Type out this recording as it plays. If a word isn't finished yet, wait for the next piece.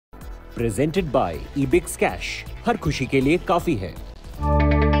Presented by eBix Cash. हर खुशी के लिए काफी है.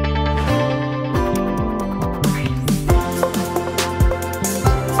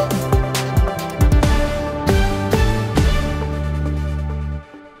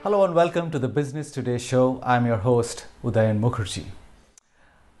 Hello and welcome to the Business Today show. I'm your host, Udayan Mukherjee.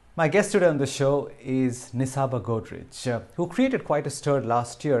 My guest today on the show is Nisaba Godrej, who created quite a stir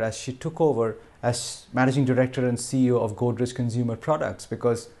last year as she took over as Managing Director and CEO of Godrej Consumer Products,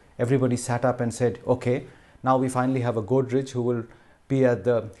 because everybody sat up and said, okay, now we finally have a Godrej who will be at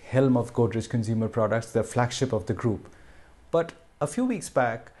the helm of Godrej Consumer Products, the flagship of the group. But a few weeks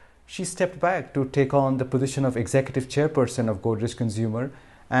back, she stepped back to take on the position of Executive Chairperson of Godrej Consumer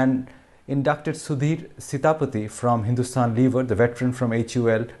and inducted Sudhir Sitapati from Hindustan Lever, the veteran from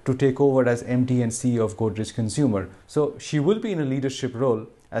HUL, to take over as MD and CEO of Godrej Consumer. So she will be in a leadership role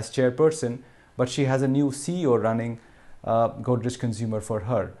as chairperson, but she has a new CEO running Godrej Consumer for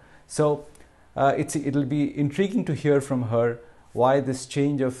her. So it'll be intriguing to hear from her why this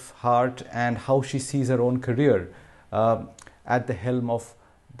change of heart and how she sees her own career at the helm of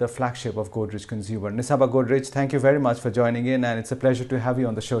the flagship of Godrej Consumer. Nisaba Godrej, thank you very much for joining in, and it's a pleasure to have you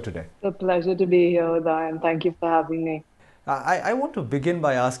on the show today. It's a pleasure to be here, Udayan. Thank you for having me. I want to begin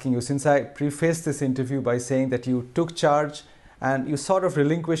by asking you, since I prefaced this interview by saying that you took charge and you sort of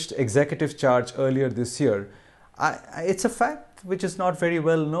relinquished executive charge earlier this year. It's a fact which is not very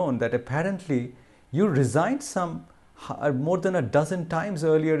well known that apparently you resigned more than a dozen times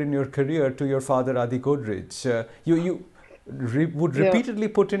earlier in your career to your father, Adi Godrej. You would repeatedly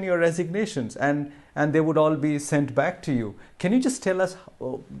put in your resignations and they would all be sent back to you. Can you just tell us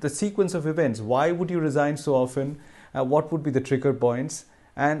the sequence of events? Why would you resign so often? What would be the trigger points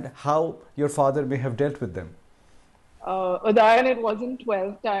and how your father may have dealt with them? Udayan, it wasn't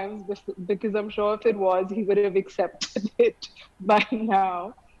 12 times because I'm sure if it was, he would have accepted it by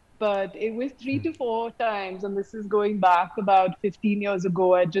now. But it was 3 to 4 times, and this is going back about 15 years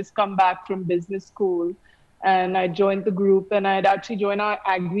ago. I'd just come back from business school. And I joined the group, and I'd actually joined our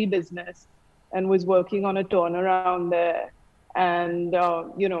agri business and was working on a turnaround there, and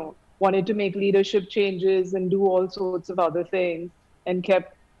wanted to make leadership changes and do all sorts of other things, and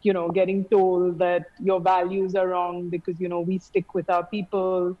kept getting told that your values are wrong because we stick with our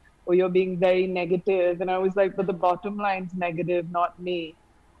people, or you're being very negative. And I was like, but the bottom line's negative, not me.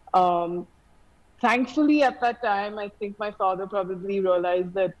 Thankfully, at that time, I think my father probably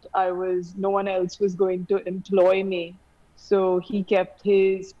realized that no one else was going to employ me. So he kept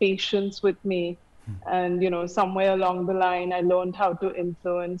his patience with me. And, somewhere along the line, I learned how to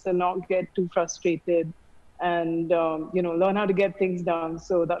influence and not get too frustrated and, learn how to get things done.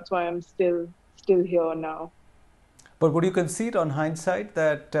 So that's why I'm still here now. But would you concede on hindsight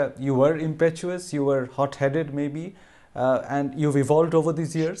that you were impetuous, you were hot-headed maybe? And you've evolved over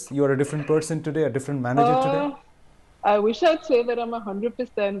these years? You're a different person today, a different manager today? I wish I'd say that I'm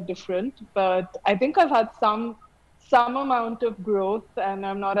 100% different, but I think I've had some amount of growth, and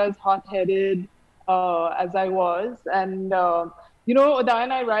I'm not as hot-headed as I was. And,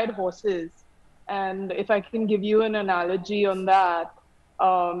 Udayan, I ride horses. And if I can give you an analogy on that,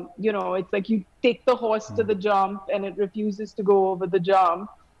 it's like you take the horse to the jump and it refuses to go over the jump.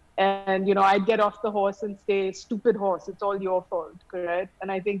 And, I'd get off the horse and say, stupid horse, it's all your fault, correct? And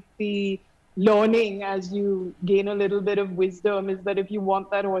I think the learning as you gain a little bit of wisdom is that if you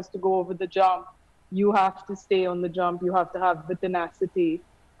want that horse to go over the jump, you have to stay on the jump. You have to have the tenacity.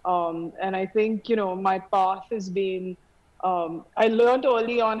 And I think, my path has been, I learned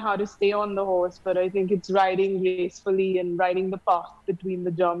early on how to stay on the horse, but I think it's riding gracefully and riding the path between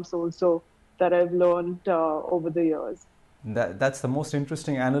the jumps also that I've learned over the years. That's the most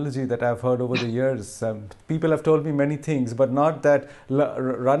interesting analogy that I've heard over the years. People have told me many things, but not that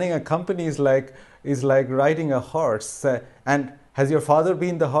running a company is like riding a horse. And has your father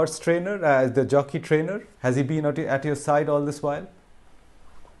been the horse trainer, the jockey trainer? Has he been at your side all this while?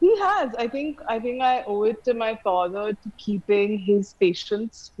 He has. I think I owe it to my father to keeping his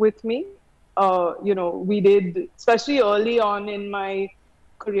patience with me. We did, especially early on in my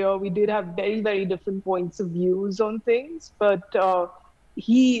career, we did have very, very different points of views on things, but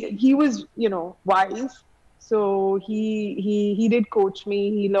he was wise, so he did coach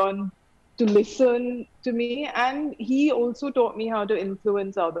me. He learned to listen to me, and he also taught me how to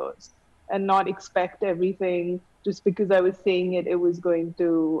influence others and not expect everything just because I was saying it was going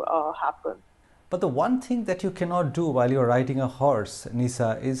to happen. But the one thing that you cannot do while you're riding a horse,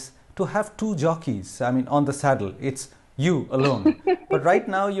 Nisa, is to have two jockeys, on the saddle. It's you alone. But right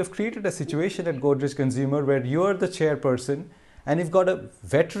now you've created a situation at Godrej Consumer where you're the chairperson and you've got a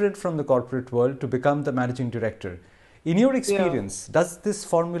veteran from the corporate world to become the managing director. In your Yeah. experience, does this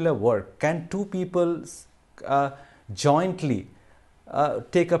formula work? Can two people uh, jointly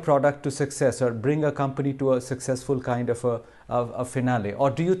take a product to success or bring a company to a successful kind of a finale? Or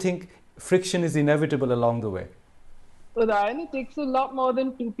do you think friction is inevitable along the way? Udayan, it takes a lot more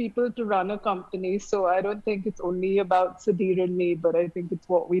than two people to run a company. So I don't think it's only about Sudhir and me, but I think it's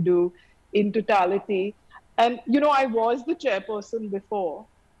what we do in totality. And, I was the chairperson before,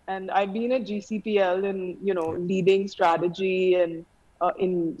 and I've been at GCPL in, Yeah. leading strategy and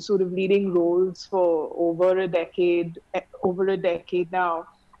in sort of leading roles for over a decade now.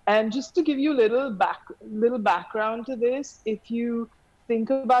 And just to give you little background to this, if you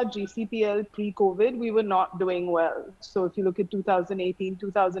think about GCPL pre-COVID, we were not doing well. So if you look at 2018, Right.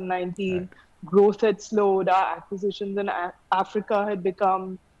 2019, growth had slowed. Our acquisitions in Africa had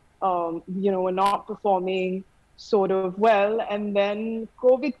become, were not performing sort of well. And then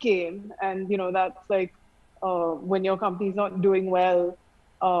COVID came, and that's like when your company's not doing well,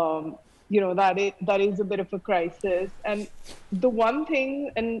 that is a bit of a crisis. And the one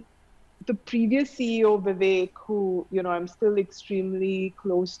thing, and the previous CEO, Vivek, who, I'm still extremely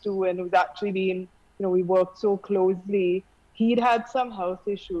close to and who's actually been, we worked so closely, he'd had some health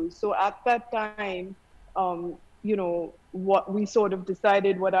issues. So at that time, what we sort of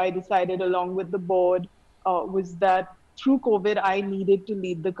decided, what I decided along with the board, was that through COVID, I needed to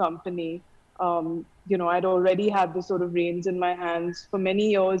lead the company. I'd already had the sort of reins in my hands for many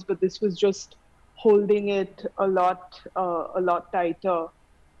years, but this was just holding it a lot tighter,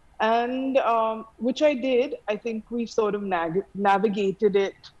 and which I did. I think we sort of navigated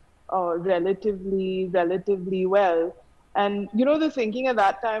it relatively well. And the thinking at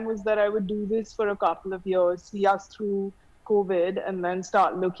that time was that I would do this for a couple of years, see us through COVID, and then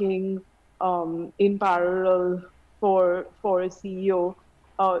start looking in parallel for a CEO.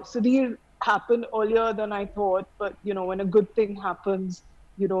 Sudhir happened earlier than I thought, but when a good thing happens,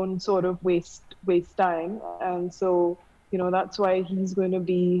 you don't sort of waste time, and so that's why he's going to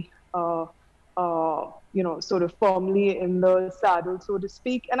be, sort of firmly in the saddle, so to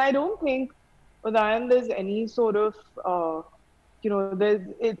speak. And I don't think, Udayan, there's any sort of,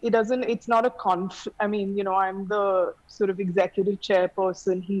 it doesn't, it's not a I mean, I'm the sort of executive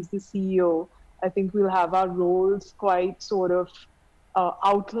chairperson, he's the CEO. I think we'll have our roles quite sort of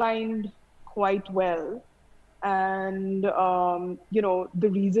outlined quite well. And, the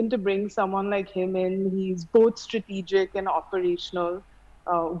reason to bring someone like him in, he's both strategic and operational.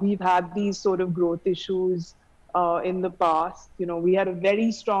 We've had these sort of growth issues in the past. We had a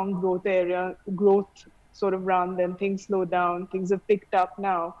very strong growth sort of run, then things slowed down, things have picked up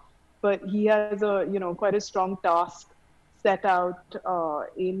now. But he has quite a strong task set out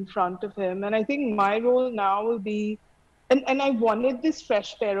in front of him. And I think my role now will be, and I wanted this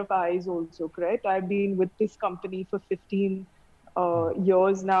fresh pair of eyes also, correct? I've been with this company for 15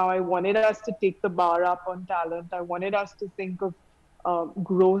 years now. I wanted us to take the bar up on talent. I wanted us to think of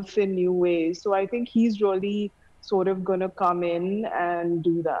growth in new ways. So I think he's really sort of going to come in and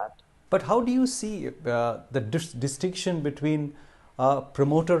do that. But how do you see the distinction between a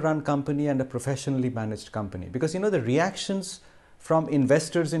promoter-run company and a professionally managed company? Because the reactions from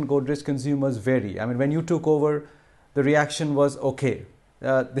investors in Godrej Consumers vary. I mean, when you took over, the reaction was, okay,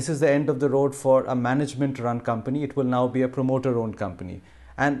 this is the end of the road for a management-run company. It will now be a promoter-owned company.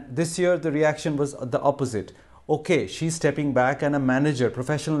 And this year, the reaction was the opposite. Okay, she's stepping back and a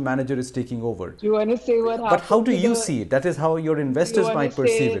professional manager is taking over. Do you want to say what happened? But how do you see it? That is how your investors might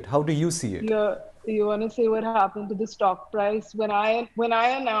perceive it. How do you see it? You want to say what happened to the stock price? When I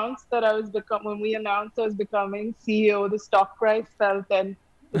announced that when we announced I was becoming CEO, the stock price fell 10%.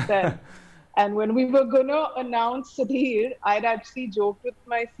 And when we were going to announce Sudhir, I'd actually joked with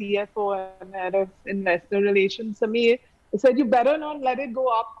my CFO and head of investor relations, Samir. I said, you better not let it go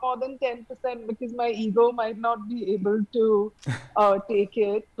up more than 10% because my ego might not be able to take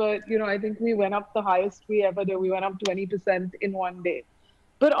it. But, I think we went up the highest we ever did. We went up 20% in one day.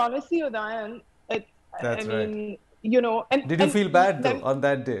 But honestly, Udayan, That's right. Did you feel bad though on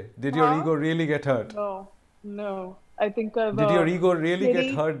that day? Did your ego really get hurt? No. I think I've. Did your ego really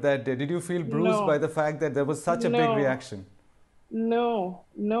get hurt that day? Did you feel bruised by the fact that there was such a big reaction? No.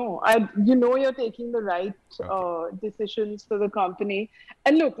 You're taking the right decisions for the company.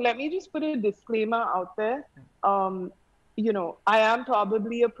 And look, let me just put a disclaimer out there. I am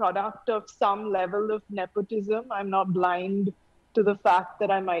probably a product of some level of nepotism. I'm not blind to the fact that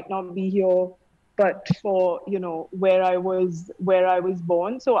I might not be here, but for where I was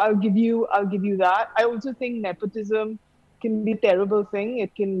born. So I'll give you that. I also think nepotism can be a terrible thing.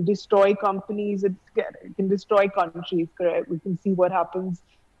 It can destroy companies. It can destroy countries. Correct. We can see what happens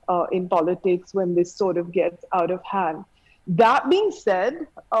in politics when this sort of gets out of hand. That being said,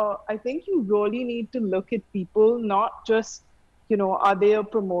 I think you really need to look at people, not just, are they a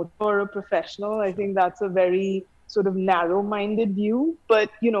promoter or a professional? I think that's a very sort of narrow-minded view. But,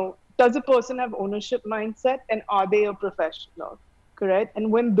 does a person have ownership mindset, and are they a professional? Correct.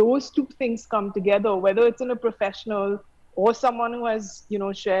 And when those two things come together, whether it's in a professional or someone who has,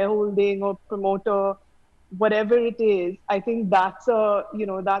 shareholding or promoter, whatever it is, I think that's a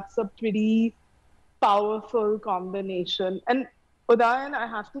pretty powerful combination. And Udayan, I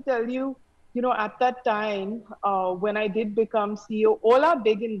have to tell you, at that time, when I did become CEO, all our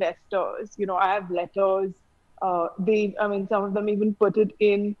big investors, I have letters. Some of them even put it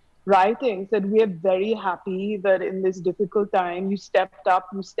in writing, said, we are very happy that in this difficult time, you stepped up,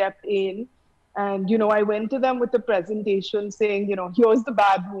 you stepped in. And, I went to them with a presentation saying, here's the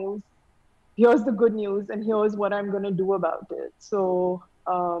bad news, here's the good news, and here's what I'm going to do about it. So,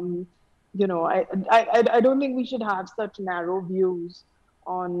 I don't think we should have such narrow views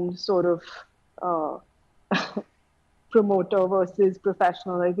on sort of promoter versus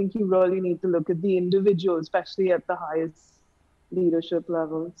professional. I think you really need to look at the individual, especially at the highest leadership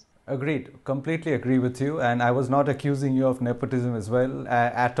levels. Agreed. Completely agree with you. And I was not accusing you of nepotism as well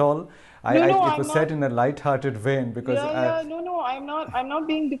at all. It was said in a light-hearted vein because I'm not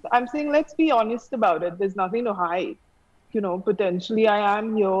being. I'm saying let's be honest about it. There's nothing to hide. Potentially I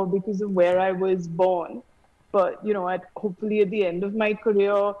am here because of where I was born, but hopefully at the end of my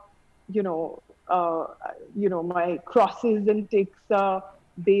career, my crosses and ticks are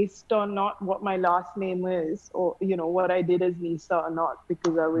based on not what my last name is, or what I did as Nisa or not,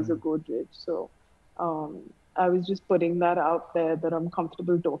 because I was a Godrej. So I was just putting that out there, that I'm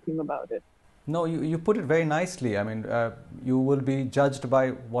comfortable talking about it. No, you put it very nicely. I mean, you will be judged by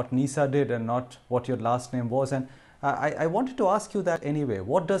what Nisa did and not what your last name was. And I wanted to ask you that anyway.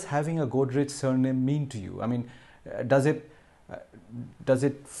 What does having a Godrej surname mean to you? I mean, does it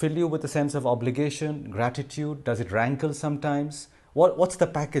fill you with a sense of obligation, gratitude? Does it rankle sometimes? What's the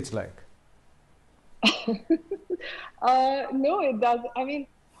package like? No, it does. I mean,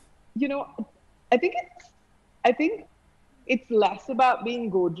 I think it's less about being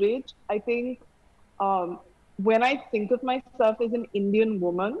Godrej. I think when I think of myself as an Indian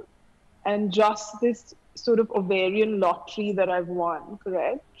woman, and just this sort of ovarian lottery that I've won,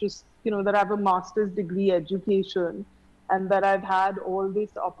 correct? Just, that I have a master's degree education, and that I've had all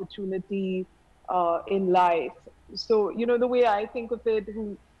this opportunity in life. So, the way I think of it,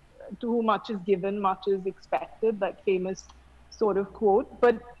 to whom much is given, much is expected, that famous sort of quote.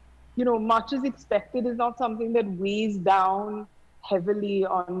 But, much is expected is not something that weighs down heavily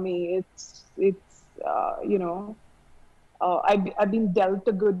on me. I've been dealt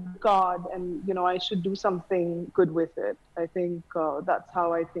a good card, and I should do something good with it. I think that's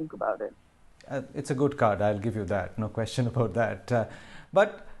how I think about it. It's a good card, I'll give you that, no question about that.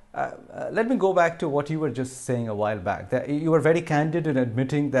 But let me go back to what you were just saying a while back. That you were very candid in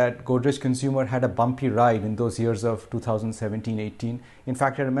admitting that Godrej Consumer had a bumpy ride in those years of 2017-18. In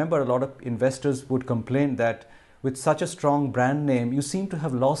fact, I remember a lot of investors would complain that with such a strong brand name, you seem to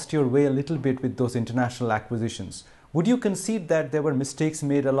have lost your way a little bit with those international acquisitions. Would you concede that there were mistakes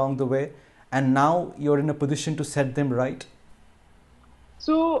made along the way, and now you're in a position to set them right?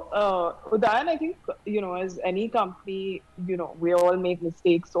 So, Udayan, I think, as any company, we all make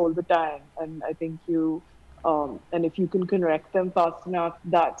mistakes all the time. And I think and if you can correct them fast enough,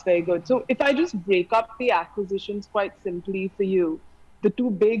 that's very good. So if I just break up the acquisitions quite simply for you, the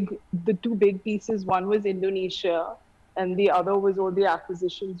two big pieces, one was Indonesia, and the other was all the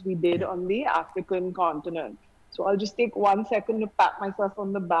acquisitions we did on the African continent. So I'll just take 1 second to pat myself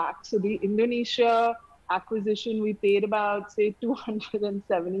on the back. So the Indonesia acquisition, we paid about, say,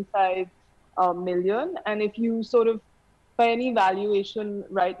 275 million. And if you sort of, by any valuation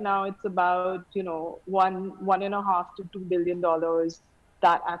right now, it's about, $1.5 to $2 billion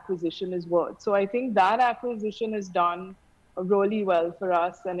that acquisition is worth. So I think that acquisition has done really well for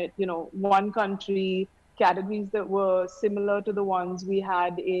us. And it, one country, categories that were similar to the ones we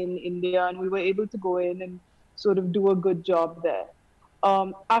had in India, and we were able to go in and sort of do a good job there.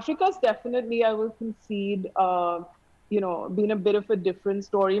 Africa's definitely, I will concede, been a bit of a different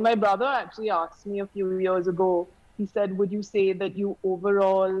story. My brother actually asked me a few years ago, he said, would you say that you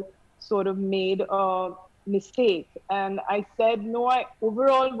overall sort of made a mistake? And I said, no, I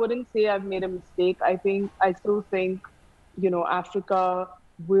overall wouldn't say I've made a mistake. I still think, Africa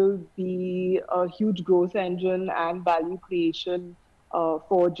will be a huge growth engine and value creation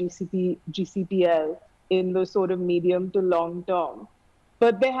for GCPL in the sort of medium to long term.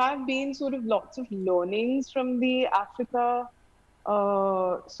 But there have been sort of lots of learnings from the Africa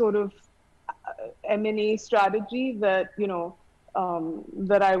sort of M&A strategy that,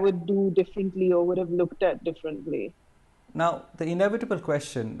 that I would do differently or would have looked at differently. Now, the inevitable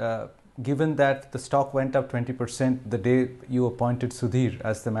question, given that the stock went up 20% the day you appointed Sudhir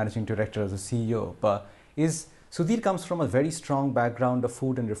as the managing director, as the CEO, is Sudhir comes from a very strong background of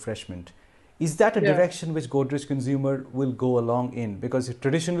food and refreshment. Is that a direction which Godrej Consumer will go along in? Because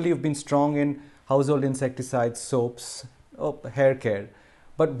traditionally you've been strong in household insecticides, soaps, hair care.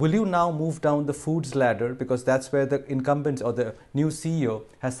 But will you now move down the foods ladder because that's where the incumbent or the new CEO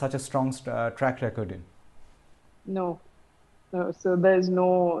has such a strong track record in? No. No, so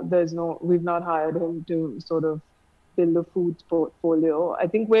we've not hired him to sort of build a foods portfolio. I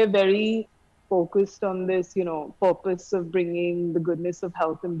think we're very focused on this, purpose of bringing the goodness of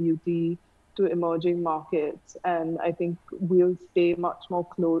health and beauty to emerging markets. And I think we'll stay much more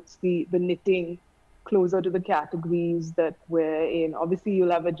closely, the knitting closer to the categories that we're in. Obviously,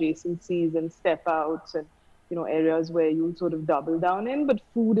 you'll have adjacencies and step outs and, areas where you'll sort of double down in, but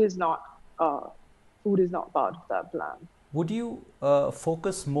food is not part of that plan. Would you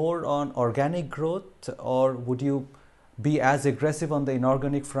focus more on organic growth, or would you be as aggressive on the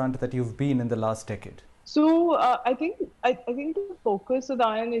inorganic front that you've been in the last decade? So I think the focus of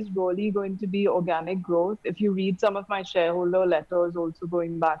Udayan is really going to be organic growth. If you read some of my shareholder letters, also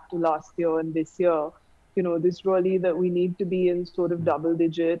going back to last year and this year, this really that we need to be in sort of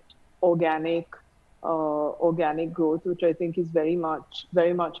double-digit organic growth, which I think is very much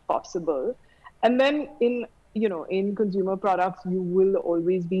possible. And then in consumer products, you will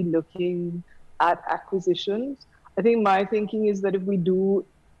always be looking at acquisitions. I think my thinking is that if we do,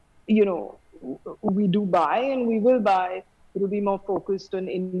 we do buy and we will buy, it will be more focused on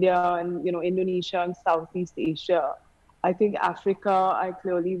India and, Indonesia and Southeast Asia. I think Africa, I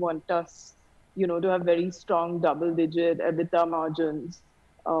clearly want us, to have very strong double-digit EBITDA margins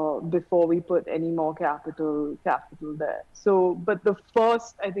before we put any more capital there. So, but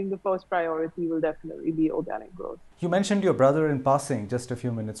I think the first priority will definitely be organic growth. You mentioned your brother in passing just a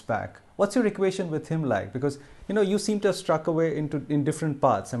few minutes back. What's your equation with him like? Because, you seem to have struck away in different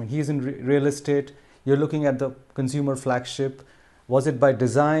paths. I mean, he's in real estate. You're looking at the consumer flagship. Was it by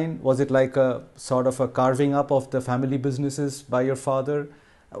design? Was it like a sort of a carving up of the family businesses by your father?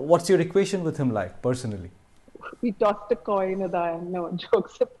 What's your equation with him like, personally? We tossed a coin, Udayan. No,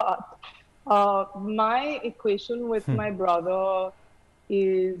 jokes apart. My equation with my brother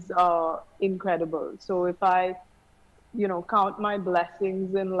is incredible. So if I, count my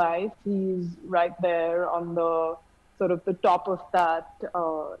blessings in life, he's right there on the sort of the top of that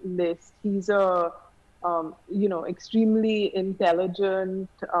list. He's a, extremely intelligent,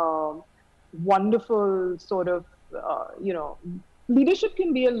 wonderful sort of, leadership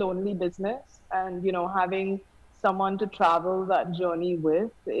can be a lonely business, and having someone to travel that journey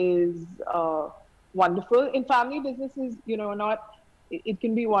with is wonderful. In family businesses, it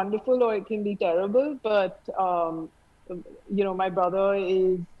can be wonderful or it can be terrible, but my brother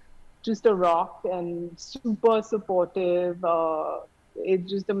is just a rock and super supportive. It's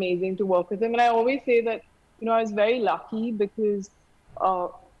just amazing to work with him. And I always say that, I was very lucky because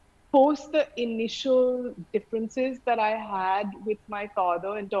post the initial differences that I had with my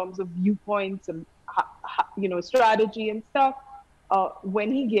father in terms of viewpoints and strategy and stuff,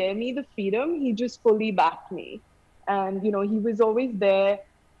 when he gave me the freedom, he just fully backed me. And, he was always there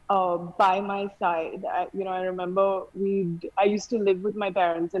by my side. I remember I used to live with my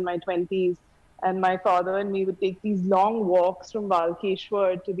parents in my 20s, and my father and me would take these long walks from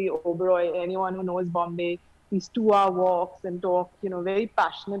Balkeshwar to the Oberoi. Anyone who knows Bombay, these 2-hour walks, and talk, very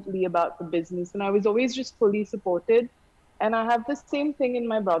passionately about the business. And I was always just fully supported. And I have the same thing in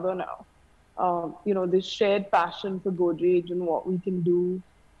my brother now. This shared passion for Godrej and what we can do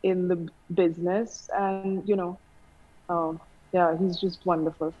in the business. And, he's just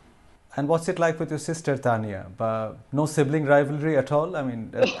wonderful. And what's it like with your sister, Tanya? No sibling rivalry at all? I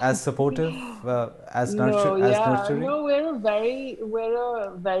mean, as supportive, as nurturing? No, we're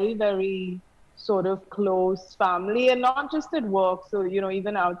a very, very sort of close family, and not just at work. So,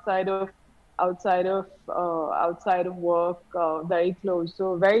 even outside of work, very close.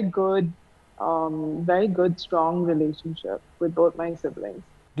 So very good, strong relationship with both my siblings.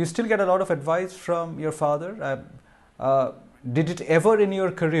 Do you still get a lot of advice from your father? Did it ever in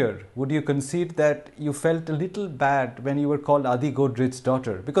your career, would you concede that you felt a little bad when you were called Adi Godrej's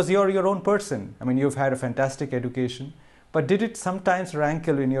daughter? Because you're your own person. I mean, you've had a fantastic education. But did it sometimes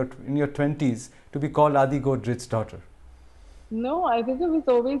rankle in your 20s to be called Adi Godrej's daughter? No, I think I was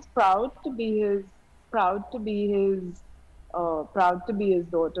always proud to be his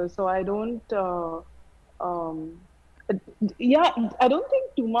daughter. So I don't. Yeah, I don't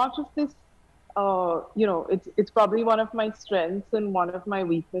think too much of this. It's probably one of my strengths and one of my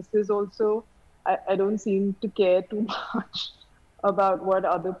weaknesses also. I don't seem to care too much about what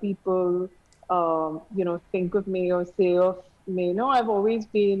other people, think of me or say of me. No, I've always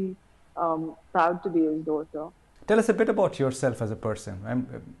been proud to be his daughter. Tell us a bit about yourself as a person.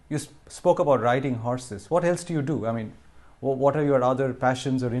 You spoke about riding horses. What else do you do? I mean, what are your other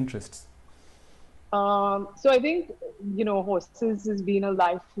passions or interests? So I think, horses has been a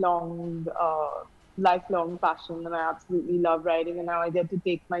lifelong passion, and I absolutely love riding. And now I get to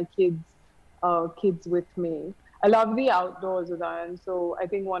take my kids with me. I love the outdoors, Udayan. So I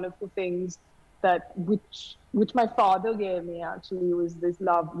think one of the things that which my father gave me actually was this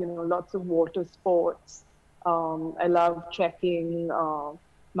love, lots of water sports. I love trekking,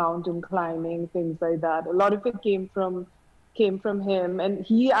 mountain climbing, things like that. A lot of it came from him. And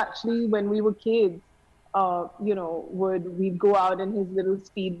he actually, when we were kids, we'd go out in his little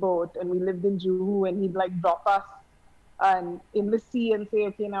speedboat, and we lived in Juhu, and he'd like drop us and in the sea and say,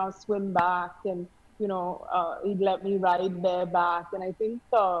 okay, now swim back, and he'd let me ride bareback. And I think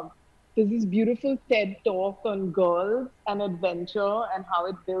there's this beautiful TED talk on girls and adventure and how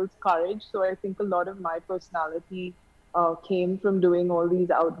it builds courage. So I think a lot of my personality came from doing all these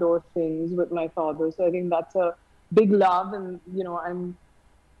outdoor things with my father. So I think that's a big love, and I'm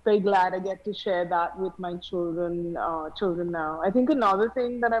very glad I get to share that with my children now. I think another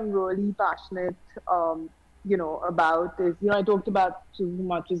thing that I'm really passionate, about is, I talked about too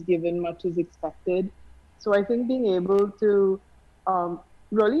much is given, much is expected. So I think being able to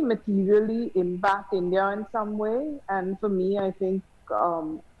really materially impact India in some way, and for me, I think,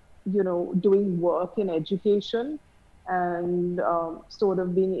 doing work in education and sort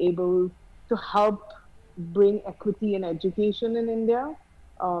of being able to help bring equity in education in India,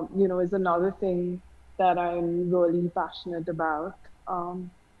 is another thing that I'm really passionate about.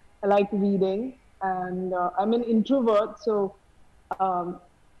 I like reading, and I'm an introvert, so um,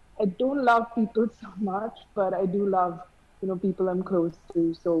 I don't love people so much, but I do love, people I'm close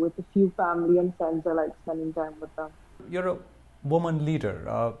to. So with a few family and friends, I like spending time with them. You're a woman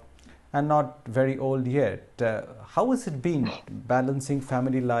leader and not very old yet. How has it been balancing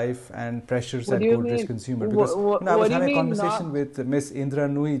family life and pressures What at do you Godrej mean? Consumer? Because I What was do you having a mean conversation not? with Miss Indra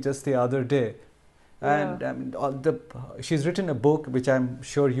Nui just the other day, Yeah. and she's written a book which I'm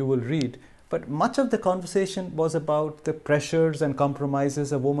sure you will read. But much of the conversation was about the pressures and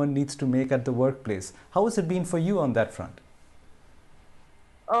compromises a woman needs to make at the workplace. How has it been for you on that front?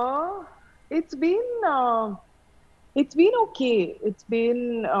 Uh, it's been uh, it's been okay. It's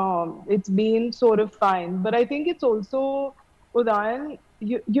been sort of fine, but I think it's also, Udayan.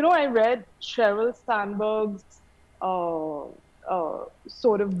 I read Sheryl Sandberg's uh,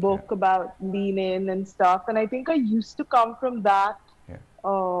 sort of Yeah, book about lean in and stuff, and I think I used to come from that yeah,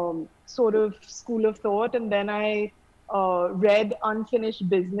 sort of school of thought, and then I read Unfinished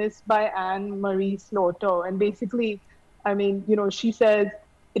Business by Anne Marie Slaughter, and basically, I mean, she says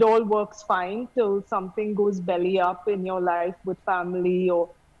it all works fine till something goes belly up in your life with family, or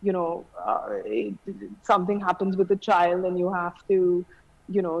something happens with a child, and you have to,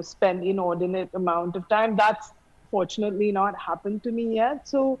 spend inordinate amount of time. That's fortunately not happened to me yet.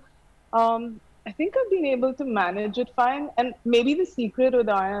 So I think I've been able to manage it fine. And maybe the secret with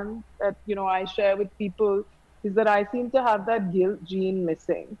I am that, I share with people is that I seem to have that guilt gene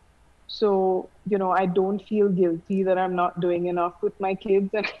missing. So, I don't feel guilty that I'm not doing enough with my kids,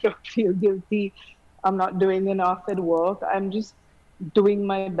 and I don't feel guilty I'm not doing enough at work. I'm just doing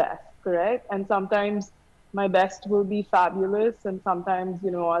my best, correct? And sometimes my best will be fabulous, and sometimes,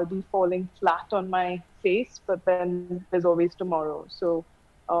 I'll be falling flat on my face, but then there's always tomorrow. So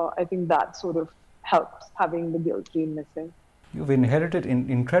I think that sort of helps having the guilt gene missing. you've inherited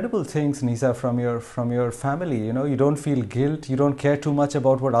incredible things, Nisa, from your family. You know, you don't feel guilt. You don't care too much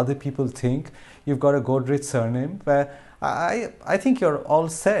about what other people think. You've got a Godrej surname. Where I think you're all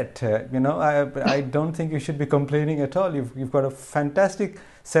set. I don't think you should be complaining at all. You've got a fantastic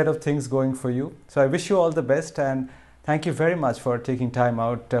set of things going for you. So I wish you all the best, and thank you very much for taking time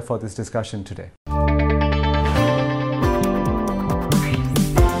out for this discussion today.